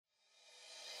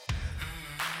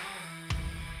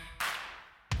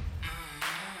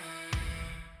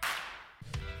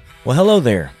Well, hello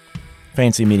there.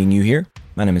 Fancy meeting you here.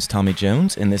 My name is Tommy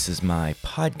Jones, and this is my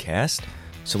podcast.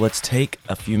 So let's take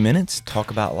a few minutes,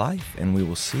 talk about life, and we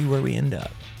will see where we end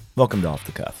up. Welcome to Off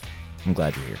the Cuff. I'm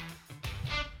glad you're here.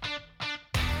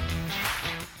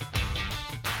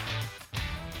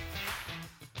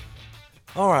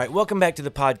 All right, welcome back to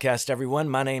the podcast, everyone.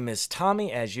 My name is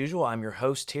Tommy. As usual, I'm your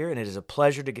host here, and it is a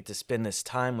pleasure to get to spend this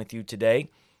time with you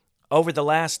today. Over the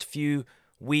last few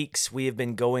weeks, we have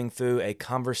been going through a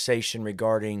conversation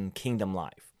regarding kingdom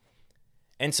life.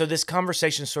 And so this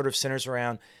conversation sort of centers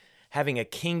around having a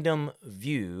kingdom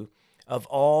view of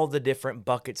all the different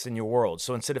buckets in your world.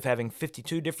 So instead of having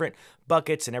 52 different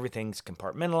buckets and everything's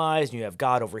compartmentalized, and you have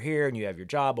God over here and you have your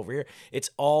job over here,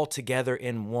 it's all together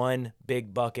in one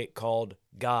big bucket called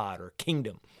God or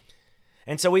kingdom.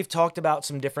 And so we've talked about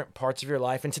some different parts of your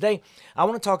life. And today I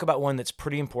want to talk about one that's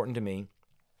pretty important to me.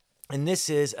 And this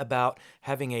is about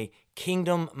having a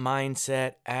kingdom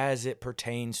mindset as it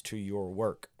pertains to your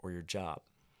work or your job.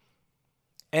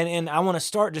 And I want to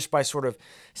start just by sort of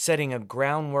setting a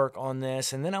groundwork on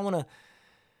this. And then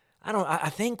I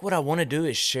think what I want to do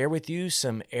is share with you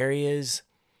some areas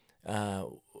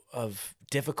of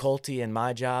difficulty in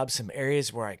my job, some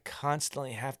areas where I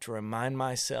constantly have to remind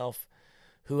myself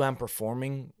who I'm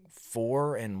performing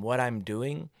for and what I'm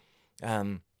doing.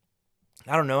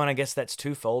 I don't know, and I guess that's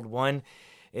twofold. One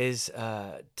is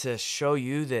to show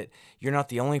you that you're not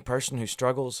the only person who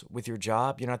struggles with your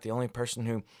job. You're not the only person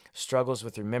who struggles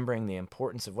with remembering the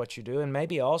importance of what you do, and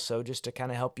maybe also just to kind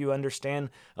of help you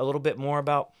understand a little bit more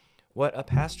about what a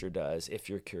pastor does if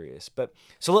you're curious. But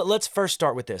so let's first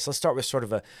start with this. Let's start with sort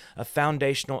of a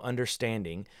foundational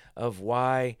understanding of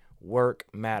why work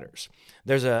matters.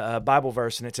 There's a Bible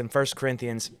verse, and it's in 1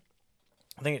 Corinthians,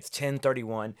 I think it's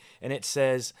 10:31, and it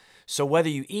says, "So whether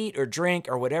you eat or drink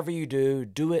or whatever you do,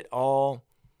 do it all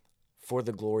for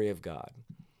the glory of God."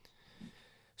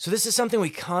 So this is something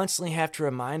we constantly have to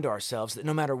remind ourselves that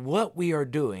no matter what we are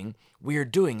doing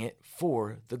it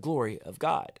for the glory of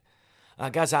God.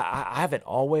 Guys, I haven't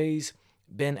always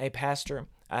been a pastor.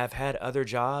 I've had other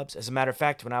jobs. As a matter of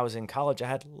fact, when I was in college, I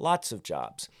had lots of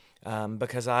jobs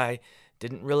because I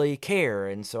didn't really care,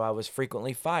 and so I was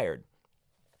frequently fired.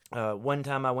 One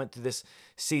time I went through this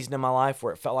season of my life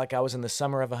where it felt like I was in the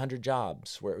summer of 100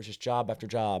 jobs, where it was just job after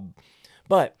job.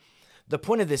 But the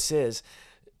point of this is,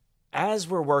 as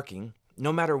we're working,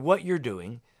 no matter what you're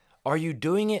doing, are you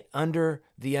doing it under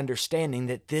the understanding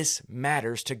that this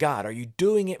matters to God? Are you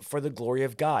doing it for the glory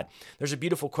of God? There's a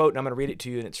beautiful quote, and I'm going to read it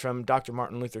to you, and it's from Dr.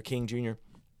 Martin Luther King Jr.,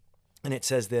 and it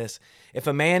says this: "If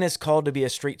a man is called to be a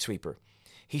street sweeper,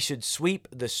 he should sweep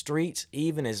the streets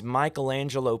even as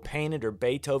Michelangelo painted or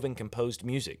Beethoven composed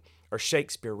music or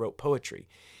Shakespeare wrote poetry.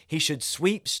 He should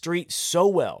sweep streets so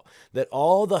well that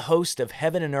all the host of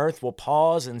heaven and earth will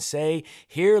pause and say,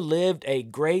 'Here lived a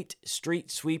great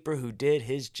street sweeper who did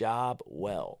his job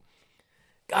well.'"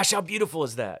 Gosh, how beautiful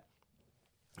is that?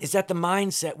 Is that the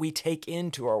mindset we take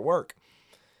into our work?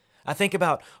 I think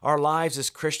about our lives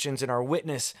as Christians and our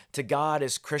witness to God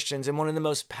as Christians, and one of the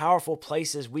most powerful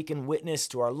places we can witness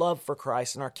to our love for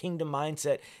Christ and our kingdom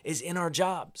mindset is in our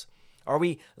jobs. Are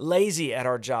we lazy at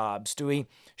our jobs? Do we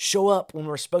show up when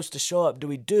we're supposed to show up? Do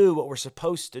we do what we're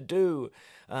supposed to do?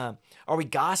 Are we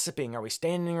gossiping? Are we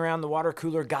standing around the water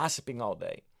cooler gossiping all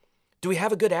day? Do we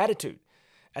have a good attitude?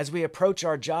 As we approach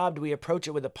our job, do we approach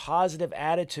it with a positive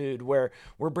attitude where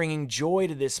we're bringing joy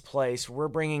to this place? We're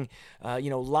bringing,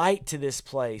 light to this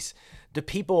place. Do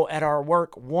people at our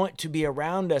work want to be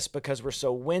around us because we're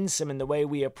so winsome in the way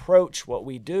we approach what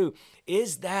we do?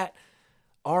 Is that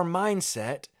our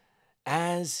mindset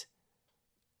as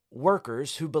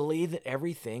workers who believe that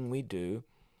everything we do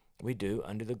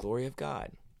under the glory of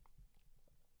God?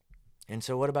 And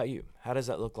so what about you? How does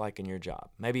that look like in your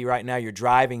job? Maybe right now you're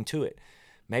driving to it.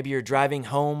 Maybe you're driving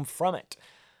home from it.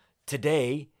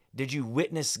 Today, did you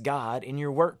witness God in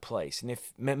your workplace? And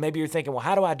if maybe you're thinking, well,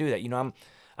 how do I do that?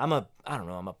 I'm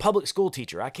a public school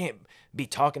teacher. I can't be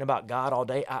talking about God all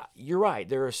day. You're right.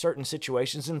 There are certain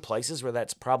situations and places where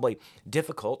that's probably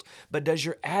difficult, but does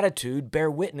your attitude bear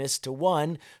witness to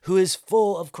one who is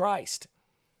full of Christ?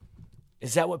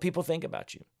 Is that what people think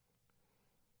about you?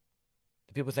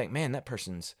 Do people think, man, that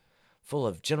person's full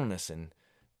of gentleness and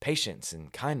patience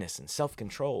and kindness and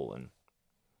self-control? And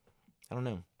I don't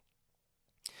know.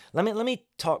 Let me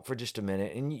talk for just a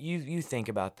minute, and you think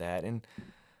about that, and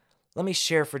let me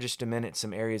share for just a minute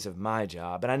some areas of my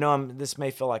job. And I know this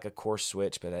may feel like a course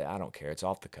switch, but I don't care. It's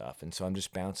off the cuff, and so I'm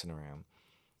just bouncing around.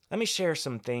 Let me share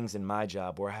some things in my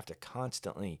job where I have to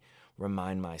constantly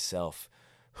remind myself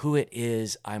who it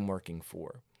is I'm working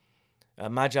for.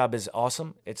 My job is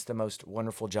awesome. It's the most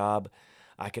wonderful job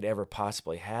I could ever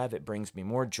possibly have. It brings me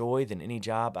more joy than any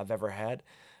job I've ever had.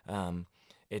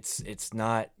 It's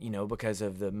not, because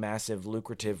of the massive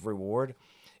lucrative reward.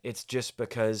 It's just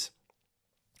because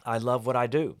I love what I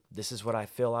do. This is what I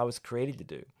feel I was created to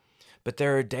do. But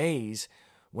there are days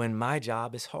when my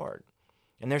job is hard.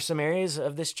 And there's some areas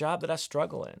of this job that I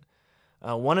struggle in.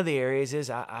 One of the areas is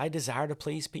I desire to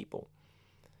please people.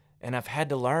 And I've had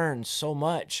to learn so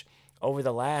much over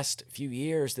the last few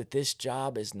years that this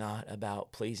job is not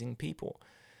about pleasing people.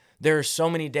 There are so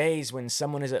many days when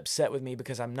someone is upset with me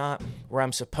because I'm not where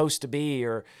I'm supposed to be,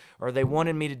 or they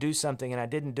wanted me to do something and I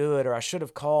didn't do it, or I should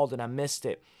have called and I missed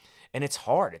it. And it's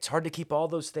hard. It's hard to keep all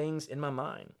those things in my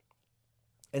mind.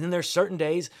 And then there's certain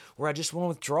days where I just want to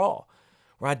withdraw,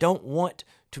 where I don't want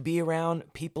to be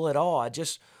around people at all. I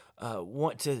just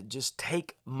want to just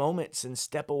take moments and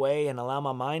step away and allow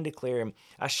my mind to clear. And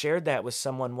I shared that with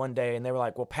someone one day, and they were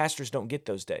like, well, pastors don't get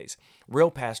those days.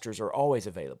 Real pastors are always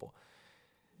available.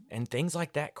 And things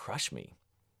like that crush me.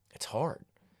 It's hard.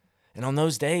 And on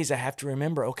those days, I have to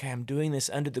remember, okay, I'm doing this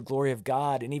under the glory of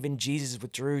God. And even Jesus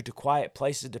withdrew to quiet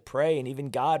places to pray. And even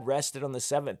God rested on the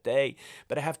seventh day.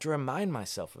 But I have to remind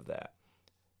myself of that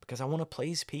because I want to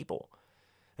please people.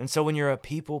 And so when you're a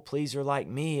people pleaser like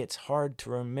me, it's hard to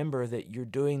remember that you're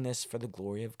doing this for the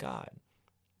glory of God.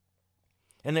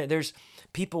 And there's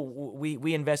people,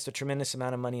 we invest a tremendous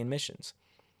amount of money in missions.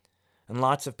 And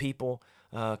lots of people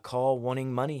call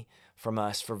wanting money from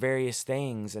us for various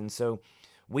things. And so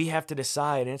we have to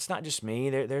decide, and it's not just me.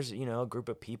 There's a group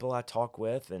of people I talk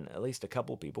with, and at least a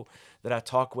couple of people that I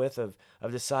talk with of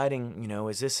deciding,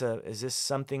 is this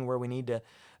something where we need to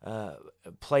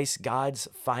place God's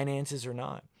finances or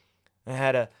not? I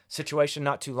had a situation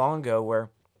not too long ago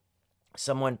where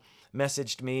someone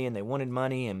messaged me and they wanted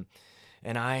money, and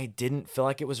I didn't feel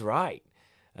like it was right.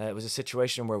 It was a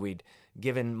situation where we'd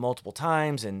given multiple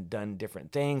times and done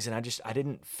different things, and I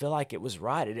didn't feel like it was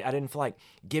right. I didn't feel like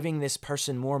giving this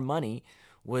person more money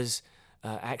was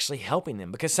actually helping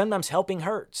them, because sometimes helping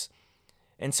hurts.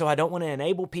 And so I don't want to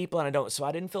enable people, and so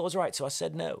I didn't feel it was right. So I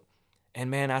said no. And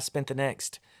man, I spent the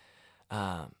next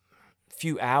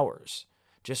few hours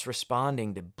just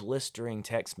responding to blistering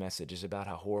text messages about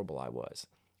how horrible I was,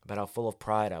 about how full of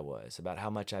pride I was, about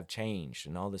how much I've changed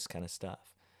and all this kind of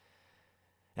stuff.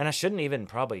 And I shouldn't even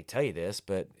probably tell you this,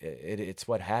 but it's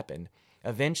what happened.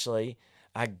 Eventually,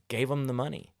 I gave them the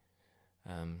money.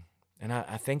 And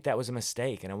I think that was a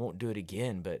mistake, and I won't do it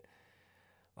again. But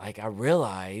I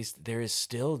realized there is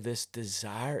still this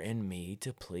desire in me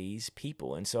to please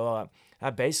people. And so I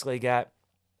basically got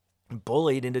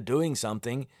bullied into doing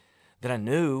something that I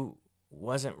knew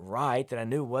wasn't right, that I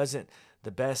knew wasn't the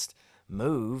best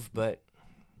move, but,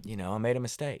 I made a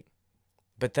mistake.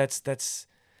 But that's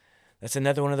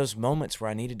another one of those moments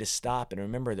where I needed to stop and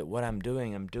remember that what I'm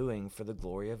doing for the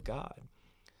glory of God.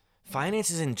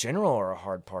 Finances in general are a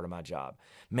hard part of my job.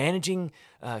 Managing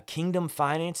kingdom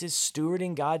finances,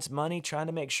 stewarding God's money, trying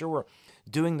to make sure we're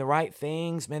doing the right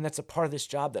things, man, that's a part of this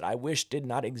job that I wish did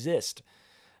not exist.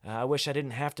 I wish I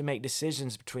didn't have to make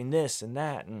decisions between this and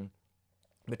that, and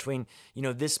between,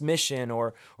 this mission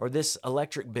or this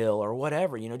electric bill or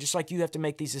whatever, just like you have to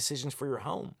make these decisions for your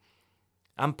home.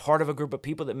 I'm part of a group of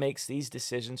people that makes these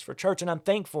decisions for church, and I'm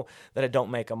thankful that I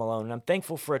don't make them alone. And I'm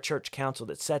thankful for a church council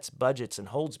that sets budgets and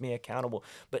holds me accountable.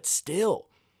 But still,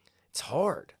 it's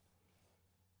hard.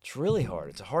 It's really hard.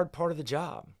 It's a hard part of the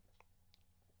job.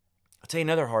 I'll tell you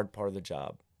another hard part of the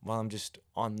job while I'm just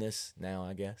on this now,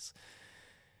 I guess,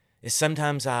 is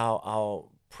sometimes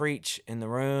I'll preach in the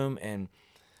room, and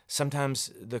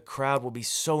sometimes the crowd will be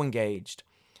so engaged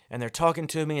and they're talking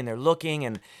to me and they're looking,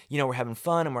 and we're having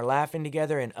fun and we're laughing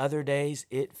together. And other days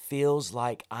it feels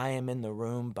like I am in the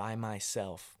room by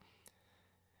myself.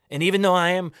 And even though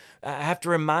I have to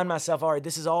remind myself, all right,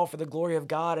 this is all for the glory of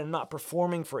God and I'm not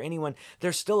performing for anyone,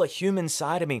 there's still a human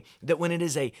side of me that when it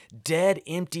is a dead,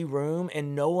 empty room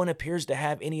and no one appears to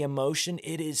have any emotion,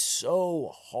 it is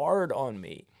so hard on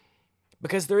me.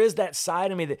 Because there is that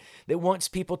side of me that wants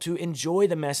people to enjoy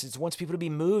the message, wants people to be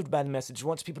moved by the message,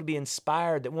 wants people to be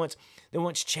inspired, that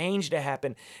wants change to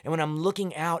happen. And when I'm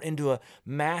looking out into a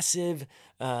massive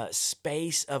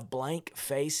space of blank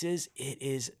faces, it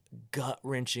is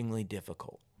gut-wrenchingly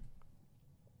difficult.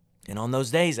 And on those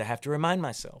days, I have to remind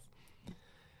myself,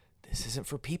 this isn't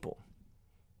for people.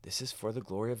 This is for the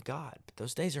glory of God. But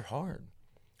those days are hard.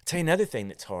 I'll tell you another thing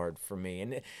that's hard for me,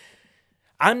 and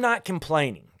I'm not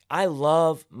complaining. I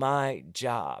love my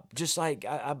job, just like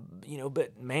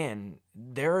but man,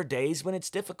 there are days when it's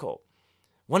difficult.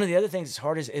 One of the other things that's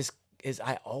hard is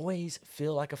I always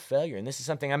feel like a failure. And this is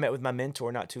something I met with my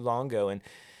mentor not too long ago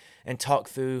and talked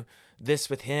through this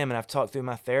with him, and I've talked through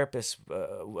my therapist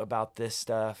about this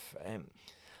stuff. And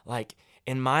like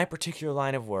in my particular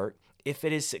line of work, if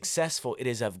it is successful, it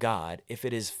is of God. If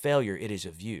it is failure, it is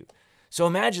of you. So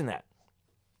imagine that.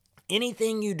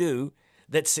 Anything you do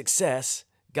that's success,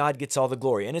 God gets all the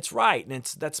glory. And it's right, and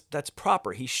that's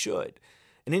proper. He should.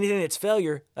 And anything that's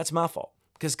failure, that's my fault,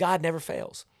 because God never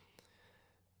fails.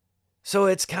 So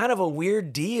it's kind of a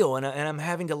weird deal, and I'm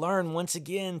having to learn once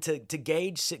again to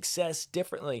gauge success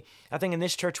differently. I think in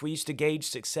this church we used to gauge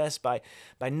success by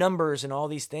numbers and all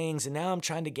these things, and now I'm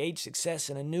trying to gauge success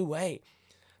in a new way.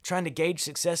 Trying to gauge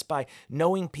success by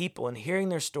knowing people and hearing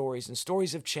their stories and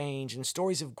stories of change and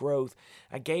stories of growth.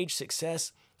 I gauge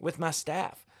success with my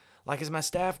staff. Like, is my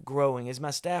staff growing? Is my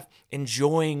staff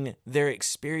enjoying their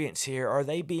experience here? Are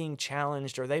they being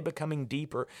challenged? Are they becoming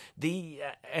deeper?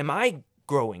 Am I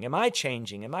growing? Am I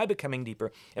changing? Am I becoming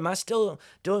deeper? Am I still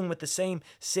dealing with the same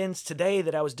sins today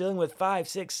that I was dealing with 5,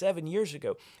 6, 7 years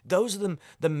ago? Those are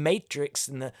the matrix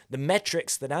and the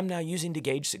metrics that I'm now using to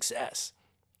gauge success.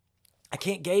 I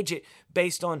can't gauge it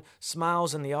based on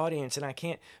smiles in the audience, and I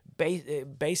can't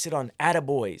base it on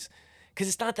attaboys, because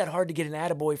it's not that hard to get an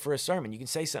attaboy for a sermon. You can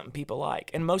say something people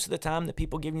like, and most of the time the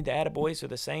people giving you the attaboys are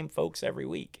the same folks every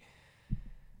week.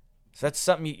 So that's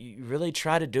something you really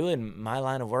try to do in my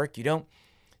line of work. You don't,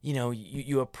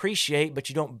 you appreciate, but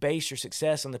you don't base your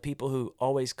success on the people who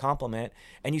always compliment,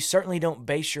 and you certainly don't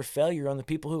base your failure on the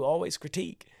people who always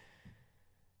critique.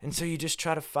 And so you just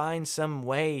try to find some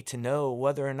way to know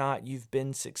whether or not you've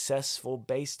been successful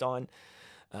based on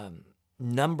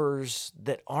numbers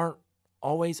that aren't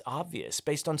always obvious,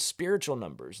 based on spiritual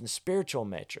numbers and spiritual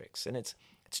metrics. And it's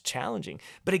challenging.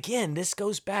 But again, this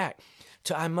goes back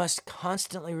to I must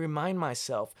constantly remind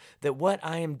myself that what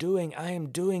I am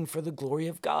doing for the glory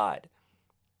of God.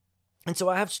 And so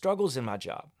I have struggles in my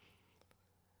job.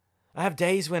 I have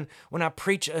days when I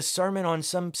preach a sermon on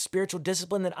some spiritual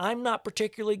discipline that I'm not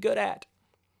particularly good at.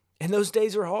 And those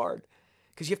days are hard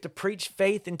because you have to preach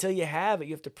faith until you have it.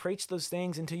 You have to preach those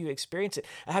things until you experience it.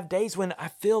 I have days when I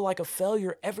feel like a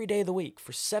failure every day of the week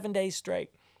for 7 days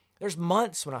straight. There's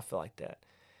months when I feel like that.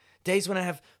 Days when I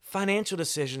have financial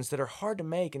decisions that are hard to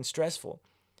make and stressful.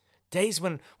 Days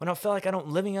when I feel like I don't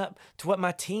living up to what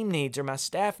my team needs or my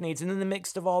staff needs. And in the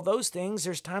mix of all those things,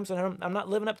 there's times when I'm not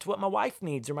living up to what my wife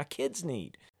needs or my kids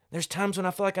need. There's times when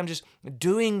I feel like I'm just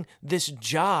doing this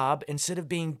job instead of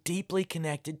being deeply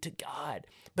connected to God.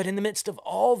 But in the midst of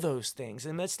all those things, in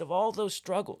the midst of all those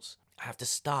struggles, I have to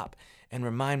stop and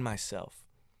remind myself,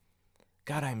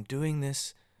 God, I'm doing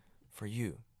this for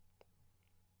you.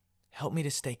 Help me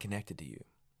to stay connected to you.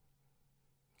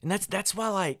 And that's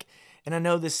why, and I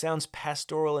know this sounds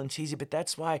pastoral and cheesy, but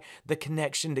that's why the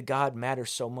connection to God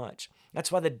matters so much.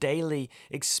 That's why the daily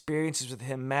experiences with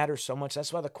Him matter so much.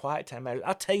 That's why the quiet time matters.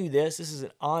 I'll tell you this is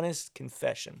an honest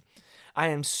confession. I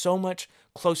am so much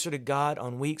closer to God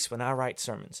on weeks when I write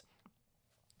sermons.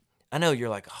 I know you're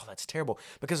like, oh, that's terrible.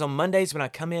 Because on Mondays when I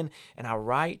come in and I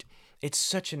write, it's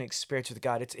such an experience with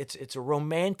God. It's a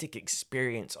romantic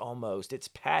experience almost. It's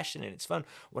passionate. It's fun.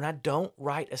 When I don't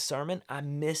write a sermon, I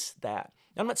miss that.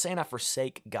 I'm not saying I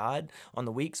forsake God on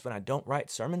the weeks when I don't write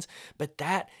sermons, but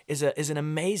that is an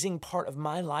amazing part of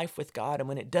my life with God. And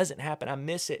when it doesn't happen, I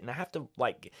miss it. And I have to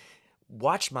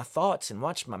watch my thoughts and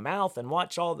watch my mouth and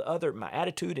watch my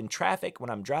attitude in traffic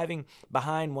when I'm driving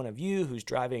behind one of you who's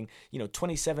driving,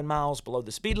 27 miles below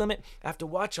the speed limit. I have to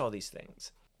watch all these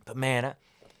things. But man,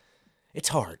 it's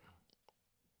hard.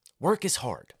 Work is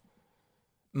hard.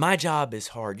 My job is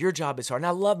hard. Your job is hard. And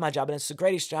I love my job, and it's the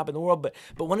greatest job in the world. But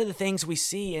one of the things we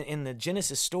see in the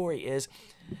Genesis story is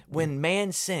when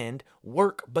man sinned,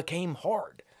 work became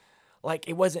hard. Like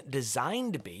it wasn't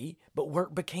designed to be, but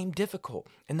work became difficult.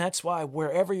 And that's why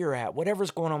wherever you're at,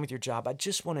 whatever's going on with your job, I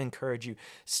just want to encourage you,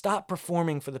 stop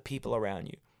performing for the people around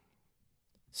you.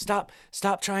 Stop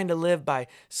trying to live by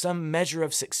some measure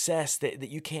of success that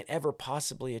you can't ever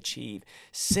possibly achieve.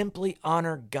 Simply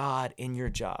honor God in your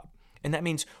job. And that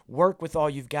means work with all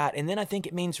you've got. And then I think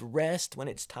it means rest when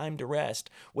it's time to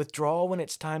rest. Withdraw when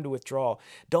it's time to withdraw.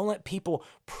 Don't let people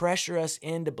pressure us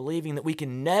into believing that we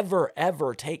can never,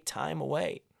 ever take time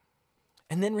away.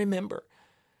 And then remember,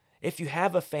 if you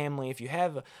have a family, if you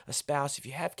have a spouse, if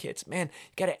you have kids, man,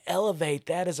 you got to elevate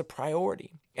that as a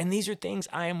priority. And these are things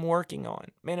I am working on.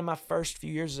 Man, in my first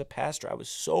few years as a pastor, I was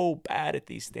so bad at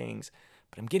these things,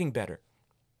 but I'm getting better.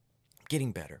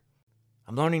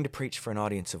 I'm learning to preach for an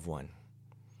audience of one.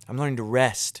 I'm learning to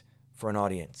rest for an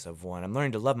audience of one. I'm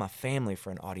learning to love my family for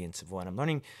an audience of one. I'm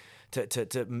learning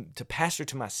to pastor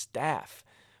to my staff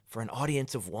for an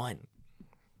audience of one.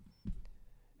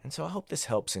 And so I hope this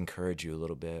helps encourage you a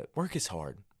little bit. Work is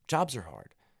hard. Jobs are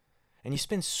hard. And you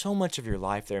spend so much of your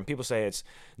life there. And people say it's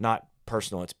not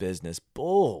personal, it's business.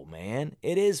 Bull, man.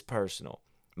 It is personal.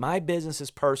 My business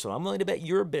is personal. I'm willing to bet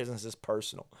your business is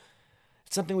personal.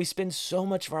 It's something we spend so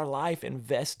much of our life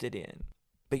invested in.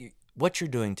 But what you're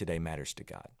doing today matters to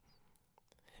God.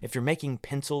 If you're making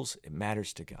pencils, it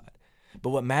matters to God.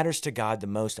 But what matters to God the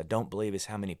most, I don't believe, is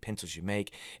how many pencils you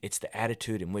make. It's the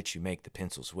attitude in which you make the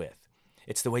pencils with.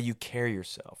 It's the way you carry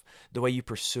yourself, the way you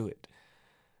pursue it.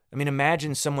 I mean,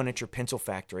 imagine someone at your pencil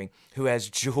factory who has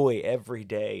joy every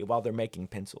day while they're making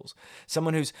pencils.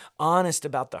 Someone who's honest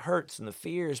about the hurts and the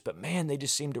fears, but man, they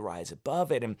just seem to rise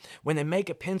above it. And when they make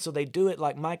a pencil, they do it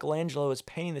like Michelangelo is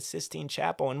painting the Sistine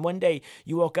Chapel. And one day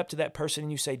you woke up to that person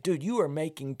and you say, dude, you are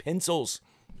making pencils.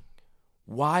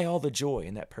 Why all the joy?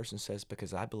 And that person says,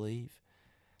 because I believe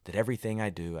that everything I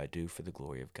do for the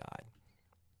glory of God.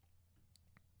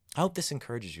 I hope this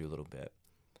encourages you a little bit.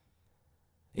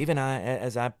 Even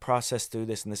as I process through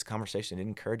this in this conversation, it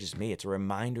encourages me. It's a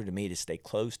reminder to me to stay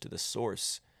close to the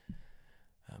source.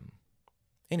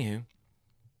 Anywho,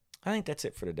 I think that's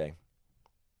it for today.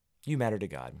 You matter to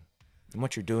God. And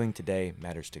what you're doing today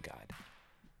matters to God.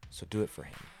 So do it for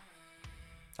Him.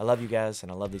 I love you guys, and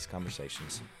I love these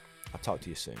conversations. I'll talk to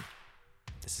you soon.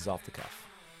 This is Off the Cuff.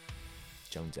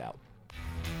 Jones out.